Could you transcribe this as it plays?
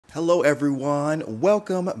Hello everyone,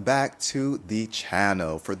 welcome back to the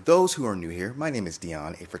channel. For those who are new here, my name is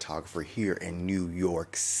Dion, a photographer here in New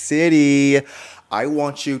York City. I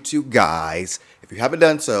want you to guys, if you haven't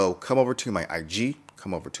done so, come over to my IG,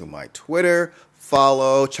 come over to my Twitter,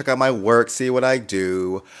 follow, check out my work, see what I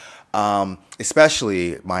do.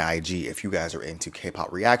 Especially my IG if you guys are into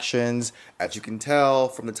K-pop reactions. As you can tell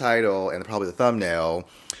from the title and probably the thumbnail,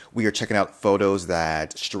 we are checking out photos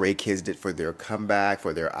that Stray Kids did for their comeback,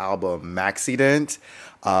 for their album MAXIDENT.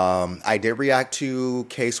 I did react to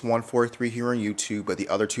Case 143 here on YouTube, but the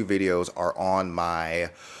other two videos are on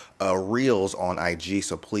my reels on IG,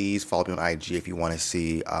 so please follow me on IG if you want to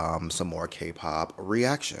see some more K-pop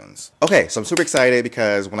reactions. Okay, so I'm super excited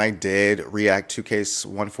because when I did react to Case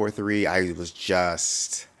 143, I was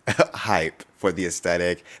just hype for the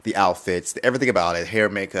aesthetic, the outfits, everything about it, hair,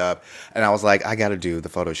 makeup, and I was like, I gotta do the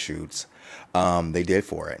photo shoots they did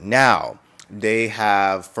for it. Now, they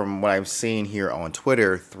have, from what I'm seeing here on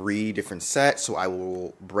Twitter, 3 different sets, so I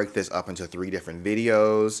will break this up into 3 different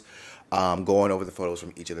videos. Going over the photos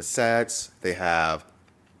from each of the sets. They have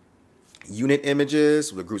unit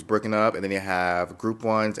images, the group's breaking up, and then they have group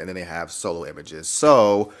ones, and then they have solo images.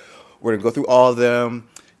 So we're gonna go through all of them,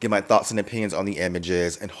 get my thoughts and opinions on the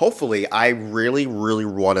images, and hopefully I really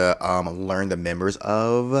want to learn the members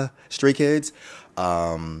of Stray Kids.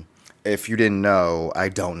 If you didn't know, I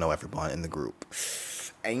don't know everyone in the group.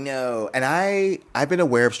 I know, and I've been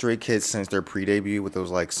aware of Stray Kids since their pre-debut with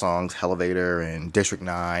those like songs Elevator and District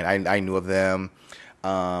 9. I knew of them.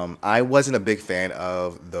 I wasn't a big fan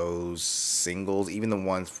of those singles, even the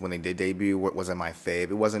ones when they did debut wasn't my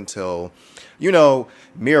fave. It wasn't until, you know,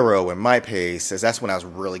 Miro and My Pace, as that's when I was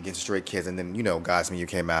really getting Stray Kids, and then, you know, God's Me You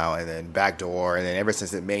came out, and then Backdoor, and then ever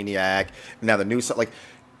since then Maniac, now the new song, like,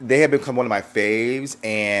 they have become one of my faves,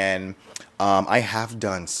 and I have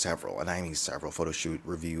done several, and I mean several photo shoot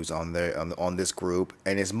reviews on this group,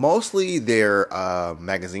 and it's mostly their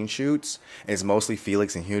magazine shoots. And it's mostly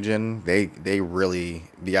Felix and Hyujin. They really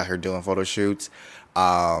be out here doing photo shoots.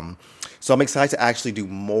 So I'm excited to actually do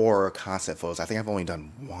more concept photos. I think I've only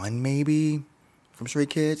done 1 maybe from Stray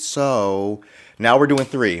Kids. So now we're doing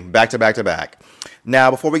 3 back to back to back.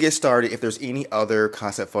 Now, before we get started, if there's any other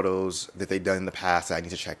concept photos that they've done in the past that I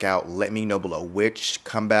need to check out, let me know below. Which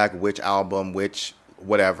comeback, which album, which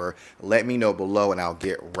whatever. Let me know below and I'll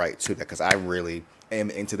get right to that because I really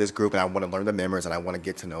am into this group and I want to learn the members and I want to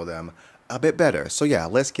get to know them a bit better. So yeah,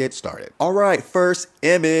 let's get started. All right, first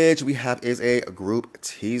image we have is a group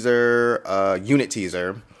teaser, unit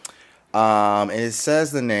teaser. And it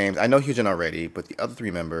says the names. I know Hyujin already, but the other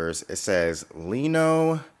 3 members, it says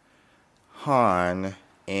Lino, Han,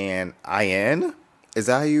 and In. Is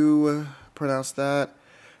that how you pronounce that?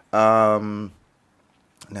 Now,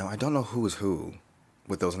 I don't know who is who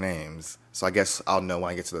with those names, so I guess I'll know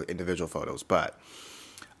when I get to the individual photos, but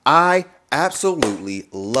I absolutely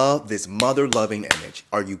love this mother-loving image.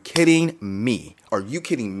 Are you kidding me? Are you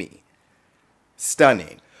kidding me?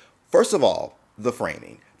 Stunning. First of all, the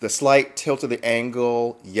framing. The slight tilt of the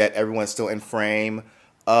angle, yet everyone's still in frame.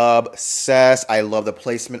 Obsessed. I love the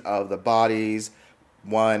placement of the bodies,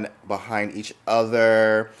 one behind each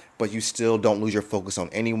other, but you still don't lose your focus on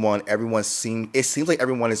anyone. It seems like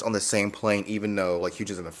everyone is on the same plane, even though like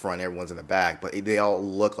Hyujin's in the front, everyone's in the back, but they all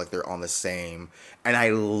look like they're on the same. And I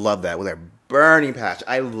love that with their burning passion.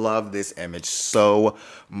 I love this image so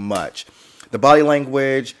much. The body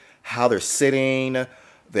language, how they're sitting,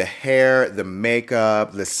 the hair, the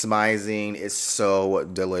makeup, the smizing is so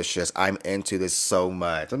delicious. I'm into this so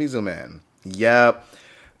much. Let me zoom in. Yep.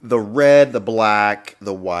 The red, the black,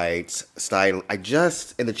 the white style. And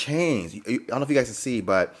the chains. I don't know if you guys can see,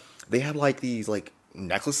 but they have like these like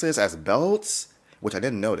necklaces as belts, which I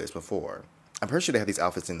didn't notice before. I'm pretty sure they had these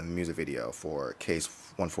outfits in the music video for Case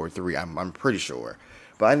 143. I'm pretty sure.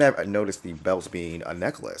 But I never noticed the belts being a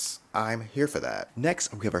necklace. I'm here for that.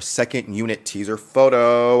 Next, we have our second unit teaser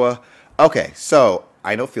photo. Okay, so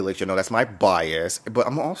I know Felix, you know that's my bias, but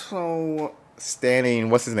I'm also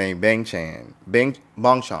standing, what's his name? Bangchang.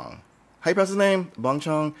 Bangchang. How you pronounce his name?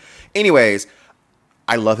 Bangchang? Anyways,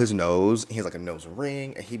 I love his nose. He has like a nose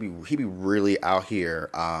ring, and he be really out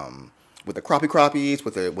here with the croppies,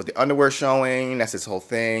 with the underwear showing. That's his whole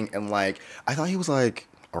thing. And like, I thought he was like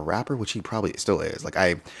a rapper, which he probably still is. Like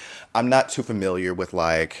I'm not too familiar with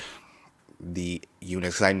like the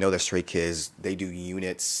units because I know that Stray Kids, they do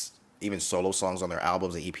units, even solo songs on their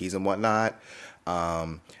albums and EPs and whatnot.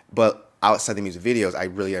 But outside the music videos, I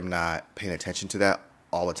really am not paying attention to that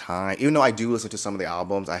all the time. Even though I do listen to some of the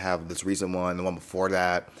albums, I have this recent one, the one before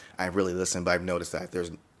that, I really listen, but I've noticed that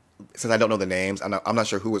since I don't know the names, I'm not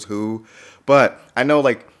sure who is who, but I know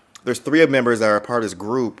like There's three members that are part of this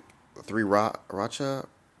group. Three Racha.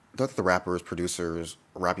 That's the rappers, producers,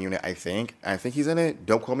 rap unit. I think he's in it.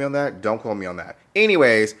 Don't quote me on that. Don't quote me on that.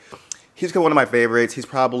 Anyways, he's one of my favorites. He's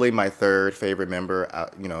probably my third favorite member.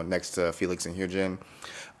 You know, next to Felix and Hyojin.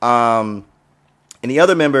 And the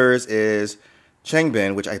other members is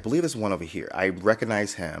Changbin, which I believe is one over here. I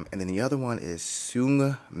recognize him. And then the other one is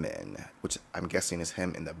Seungmin, which I'm guessing is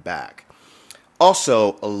him in the back.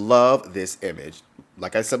 Also, love this image.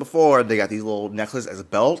 Like I said before, they got these little necklaces as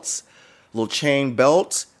belts, little chain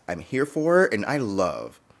belts. I'm here for it, and I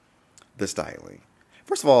love the styling.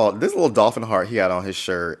 First of all, this little dolphin heart he had on his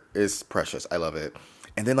shirt is precious. I love it.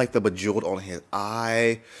 And then like the bejeweled on his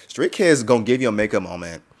eye. Stray Kids gonna give you a makeup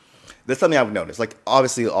moment. That's something I've noticed. Like,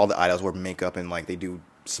 obviously, all the idols wear makeup and, like, they do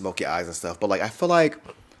smoky eyes and stuff. But, like, I feel like,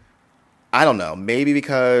 I don't know. Maybe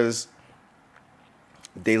because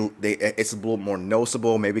it's a little more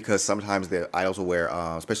noticeable. Maybe because sometimes the idols will wear,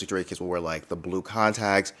 especially Stray Kids will wear, like, the blue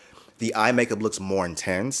contacts. The eye makeup looks more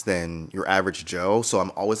intense than your average Joe. So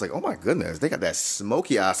I'm always like, oh, my goodness. They got that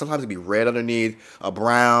smoky eye. Sometimes it'd be red underneath, a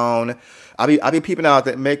brown. I'll be peeping out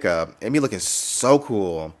that makeup. It be looking so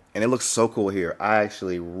cool. And it looks so cool here. I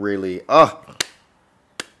actually really, love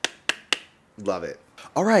it.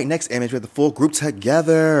 All right, next image, we have the full group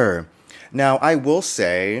together. Now, I will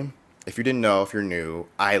say, if you didn't know, if you're new,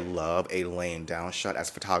 I love a laying down shot. As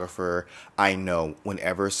a photographer, I know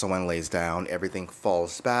whenever someone lays down, everything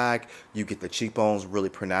falls back. You get the cheekbones really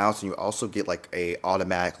pronounced, and you also get like an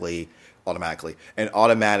automatic like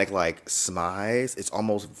smize. It's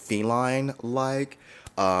almost feline-like.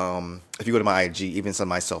 If you go to my IG, even some of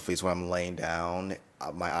my selfies when I'm laying down,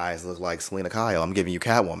 my eyes look like Selena Kyle. I'm giving you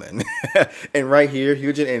Catwoman. And right here,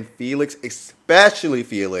 Hyojin and Felix, especially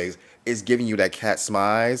Felix, is giving you that cat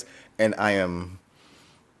smize, and I am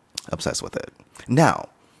obsessed with it. Now,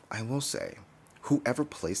 I will say, whoever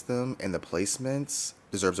placed them in the placements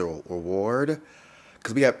deserves a reward,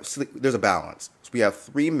 because there's a balance. So we have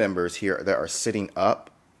 3 members here that are sitting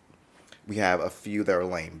up. We have a few that are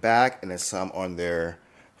laying back, and then some on their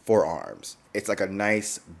forearms. It's like a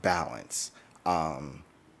nice balance,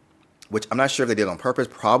 which I'm not sure if they did on purpose.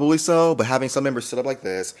 Probably so, but having some members sit up like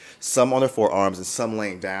this, some on their forearms and some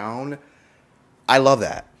laying down, I love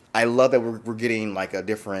that. I love that we're getting like a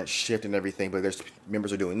different shift and everything, but there's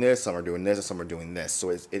members are doing this, some are doing this, and some are doing this. So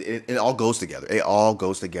it all goes together. It all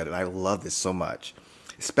goes together, and I love this so much,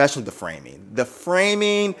 especially the framing. The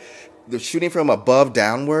framing, the shooting from above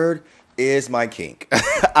downward is my kink.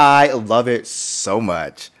 I love it so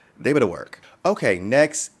much. They better work. Okay,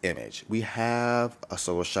 next image. We have a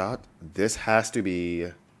solo shot. This has to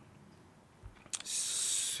be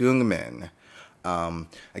Seungmin.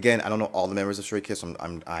 Again, I don't know all the members of Stray Kids, so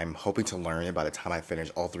I'm hoping to learn it by the time I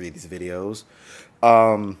finish all 3 of these videos.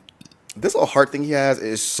 This little heart thing he has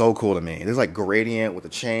is so cool to me. There's like gradient with the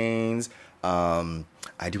chains.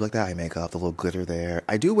 I do like the eye makeup, the little glitter there.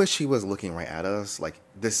 I do wish he was looking right at us, like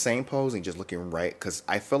the same pose and just looking right, because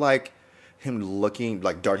I feel like him looking,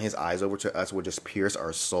 like darting his eyes over to us would just pierce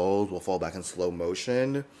our souls, will fall back in slow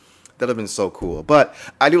motion. That would have been so cool. But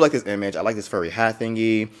I do like this image. I like this furry hat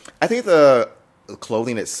thingy. I think the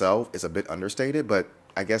clothing itself is a bit understated, but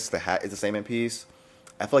I guess the hat is the same in piece.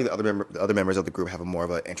 I feel like the other members of the group have a more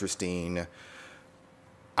of an interesting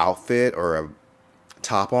outfit or a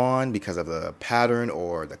top on because of the pattern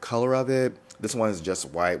or the color of it. This one is just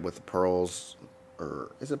white with pearls,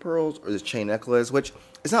 or is it pearls, or this chain necklace, which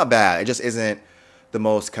is not bad. It just isn't the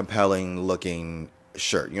most compelling looking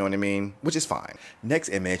shirt, you know what I mean? Which is fine. Next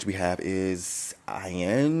image we have is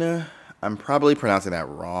Ian. I'm probably pronouncing that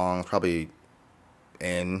wrong. Probably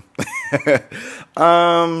N.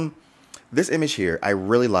 This image here, I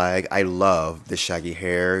really like. I love the shaggy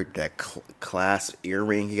hair, that clasp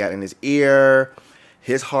earring he got in his ear.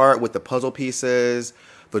 His heart with the puzzle pieces,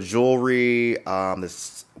 the jewelry,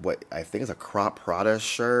 this, what I think is a crop Prada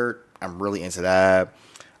shirt. I'm really into that.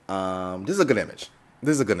 This is a good image.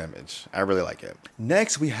 This is a good image. I really like it.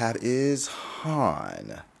 Next we have is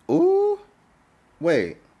Han. Ooh,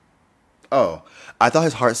 wait. Oh, I thought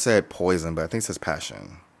his heart said poison, but I think it says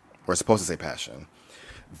passion. Or it's supposed to say passion.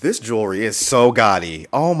 This jewelry is so gaudy.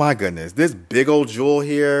 Oh my goodness. This big old jewel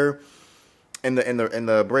here. In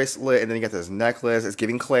the bracelet, and then you got this necklace. It's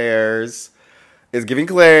giving Claire's. It's giving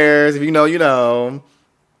Claire's. If you know, you know.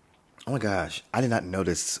 Oh my gosh, I did not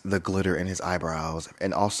notice the glitter in his eyebrows,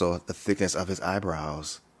 and also the thickness of his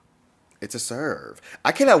eyebrows. It's a serve.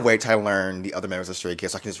 I cannot wait till I learn the other members of Stray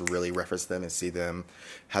Kids so I can just really reference them and see them,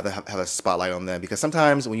 have a spotlight on them. Because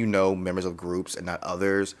sometimes when you know members of groups and not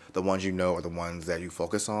others, the ones you know are the ones that you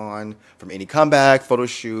focus on. From any comeback, photo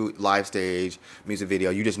shoot, live stage, music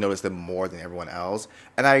video, you just notice them more than everyone else.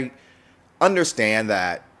 And I understand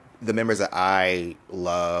that the members that I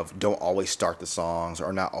love don't always start the songs or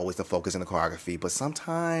are not always the focus in the choreography, but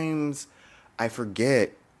sometimes I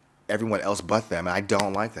forget everyone else but them, and I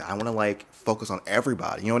don't like that. I want to like focus on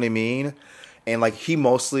everybody, you know what I mean? And like him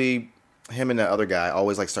and the other guy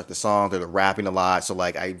always like start the song, they're rapping a lot, so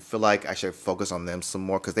like I feel like I should focus on them some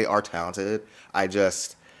more because they are talented. I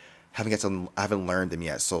just I haven't learned them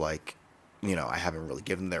yet, so like, you know, I haven't really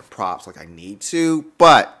given them their props like I need to,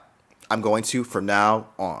 but I'm going to from now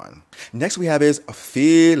on. Next we have is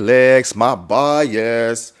Felix, my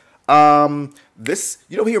bias. This,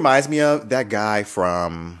 you know, he reminds me of that guy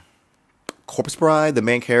from Corpse Bride, the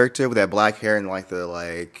main character with that black hair and like the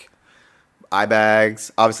eye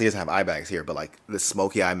bags. Obviously he doesn't have eye bags here, but like the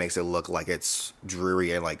smoky eye makes it look like it's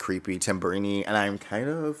dreary and like creepy, Tim Burton-y, and I'm kind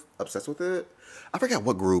of obsessed with it. I forgot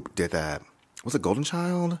what group did that. Was it Golden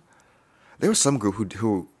Child? There was some group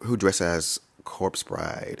who dressed as Corpse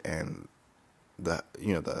Bride and the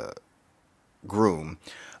groom,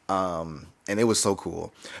 and it was so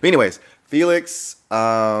cool. But anyways, Felix, wait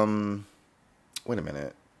a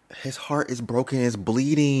minute. His heart is broken. It's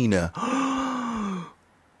bleeding. Oh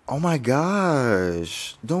my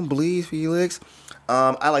gosh. Don't bleed, Felix.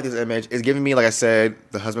 I like this image. It's giving me, like I said,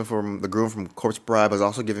 the groom from Corpse Bride, but it's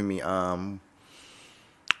also giving me,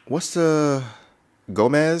 what's the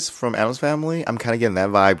Gomez from Addams Family? I'm kind of getting that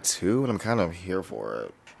vibe too, and I'm kind of here for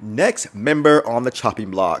it. Next member on the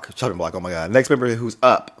chopping block, oh my god. Next member who's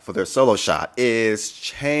up for their solo shot is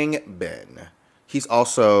Changbin. He's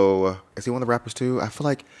also, is he one of the rappers too? I feel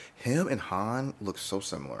like him and Han look so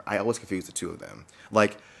similar. I always confuse the two of them.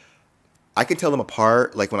 Like, I can tell them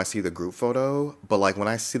apart, like when I see the group photo, but like when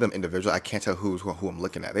I see them individually, I can't tell who I'm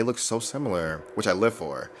looking at. They look so similar, which I live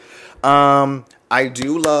for. I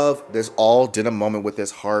do love this all denim moment with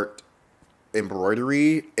this heart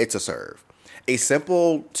embroidery. It's a serve. A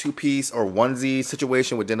simple two-piece or onesie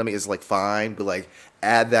situation with denim is like fine, but like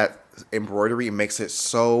add that embroidery, it makes it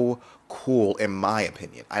so cool in my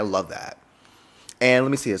opinion. I love that. And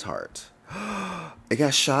let me see his heart. It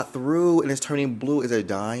got shot through and it's turning blue. Is it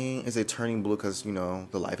dying? Is it turning blue because, you know,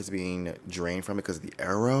 the life is being drained from it because of the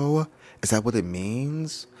arrow? Is that what it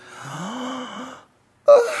means?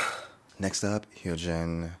 Next up,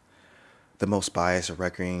 Hyojin. The most biased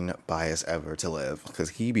wrecking bias ever to live. Because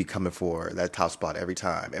he be coming for that top spot every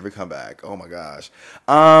time. Every comeback. Oh my gosh.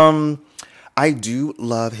 I do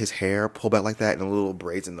love his hair pulled back like that and the little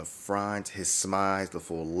braids in the front, his smiles, the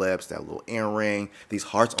full lips, that little earring, these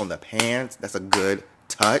hearts on the pants. That's a good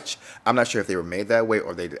touch. I'm not sure if they were made that way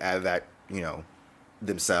or they added that, you know,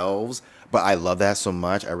 themselves, but I love that so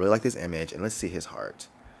much. I really like this image, and let's see his heart.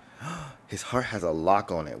 His heart has a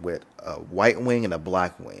lock on it with a white wing and a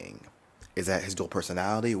black wing. Is that his dual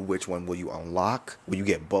personality? Which one will you unlock? Will you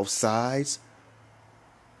get both sides?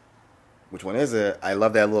 Which one is it? I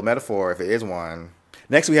love that little metaphor, if it is one.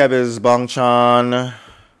 Next we have is Bongchan.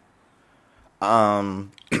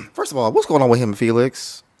 First of all, what's going on with him and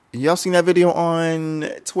Felix? Y'all seen that video on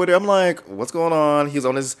Twitter? I'm like, what's going on? He's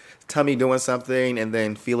on his tummy doing something, and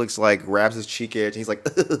then Felix like grabs his cheek edge, and he's like,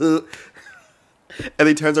 and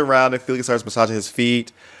he turns around, and Felix starts massaging his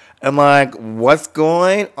feet. I'm like, what's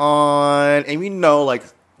going on? And we know, like,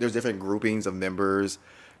 there's different groupings of members,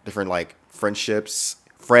 different like friendships.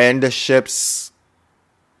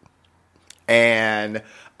 And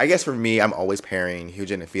I guess for me, I'm always pairing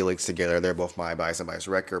Hyojin and Felix together. They're both my bias and bias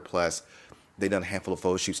record. Plus, they've done a handful of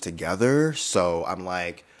photo shoots together. So I'm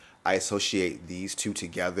like, I associate these two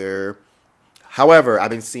together. However,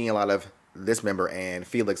 I've been seeing a lot of this member and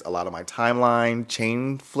Felix, a lot of my timeline,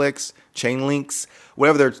 chain links,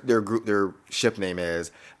 whatever their ship name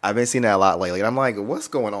is. I've been seeing that a lot lately. And I'm like, what's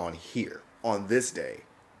going on here on this day?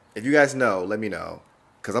 If you guys know, let me know.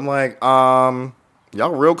 Because I'm like, y'all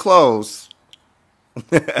real close.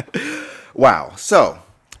 Wow. So,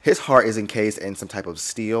 his heart is encased in some type of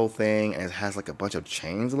steel thing. And it has like a bunch of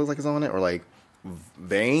chains, it looks like it's on it. Or like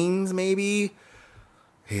veins, maybe.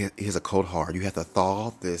 He has a cold heart. You have to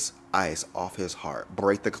thaw this ice off his heart.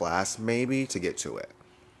 Break the glass, maybe, to get to it.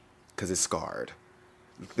 Because it's scarred.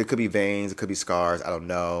 There could be veins. It could be scars. I don't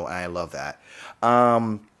know. I love that.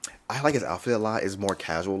 I like his outfit a lot. It's more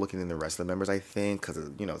casual looking than the rest of the members, I think, because,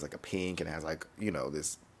 you know, it's like a pink and it has like, you know,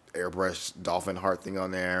 this airbrush dolphin heart thing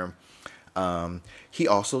on there. He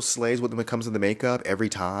also slays when it comes to the makeup every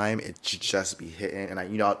time. It should just be hitting.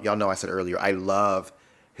 And y'all know I said earlier, I love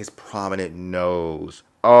his prominent nose.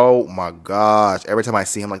 Oh my gosh. Every time I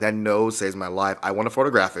see him, like, that nose saves my life. I want to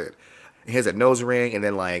photograph it. He has a nose ring, and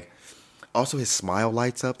then, like, also his smile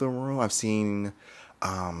lights up the room. I've seen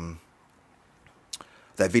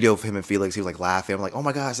that video of him and Felix. He was like laughing. I'm like, oh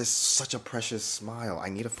my gosh, that's such a precious smile. I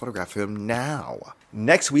need to photograph him now.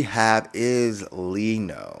 Next we have is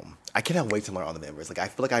Lino. I cannot wait to learn all the members. Like, I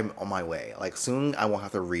feel like I'm on my way. Like, soon I won't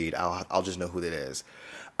have to read. I'll just know who it is.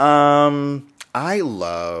 I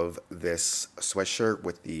love this sweatshirt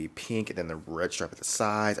with the pink and then the red stripe at the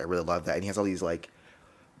sides. I really love that. And he has all these, like,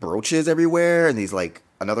 brooches everywhere and these, like,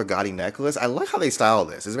 another gaudy necklace. I like how they style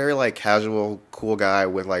this. It's very, like, casual, cool guy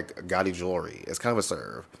with, like, gaudy jewelry. It's kind of a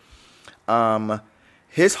serve.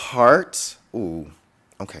 His heart. Ooh.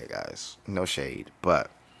 Okay, guys. No shade. But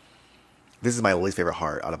this is my least favorite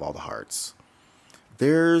heart out of all the hearts.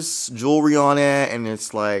 There's jewelry on it, and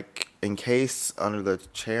it's, like, encased under the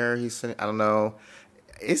chair he's sitting. I don't know.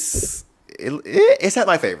 It's not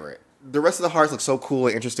my favorite. The rest of the hearts look so cool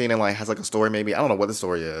and interesting and, like, has, like, a story maybe. I don't know what the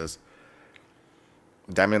story is.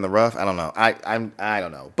 Diamond in the rough? I don't know. I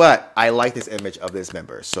don't know. But I like this image of this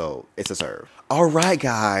member, so it's a serve. All right,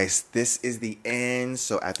 guys. This is the end.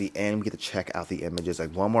 So at the end, we get to check out the images,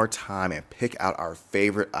 like, one more time and pick out our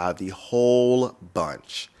favorite out of the whole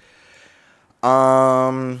bunch.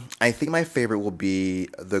 I think my favorite will be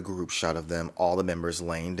the group shot of them, all the members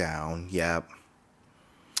laying down. Yep,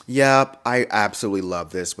 I absolutely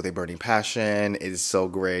love this with a burning passion. It is so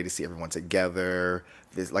great to see everyone together.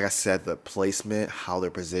 This, like I said, the placement, how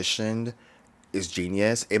they're positioned is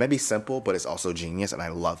genius. It might be simple, but it's also genius, and I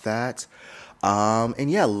love that.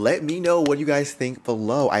 And yeah, let me know what you guys think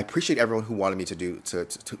below. I appreciate everyone who wanted me to do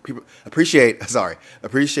appreciate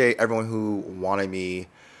everyone who wanted me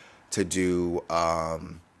to do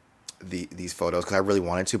these photos, because I really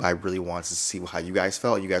wanted to, but I really wanted to see how you guys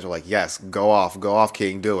felt. You guys were like, yes, go off,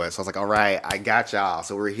 King, do it. So I was like, all right, I got y'all.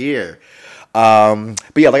 So we're here. But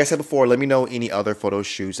yeah, like I said before, let me know any other photo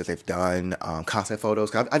shoots that they've done, concept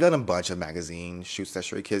photos. I've done a bunch of magazine shoots that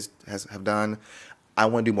Stray Kids have done. I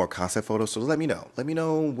want to do more concept photos, so let me know. Let me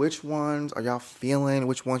know which ones are y'all feeling,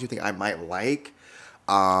 which ones you think I might like,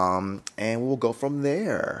 and we'll go from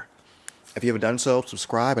there. If you haven't done so,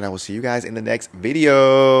 subscribe, and I will see you guys in the next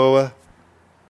video.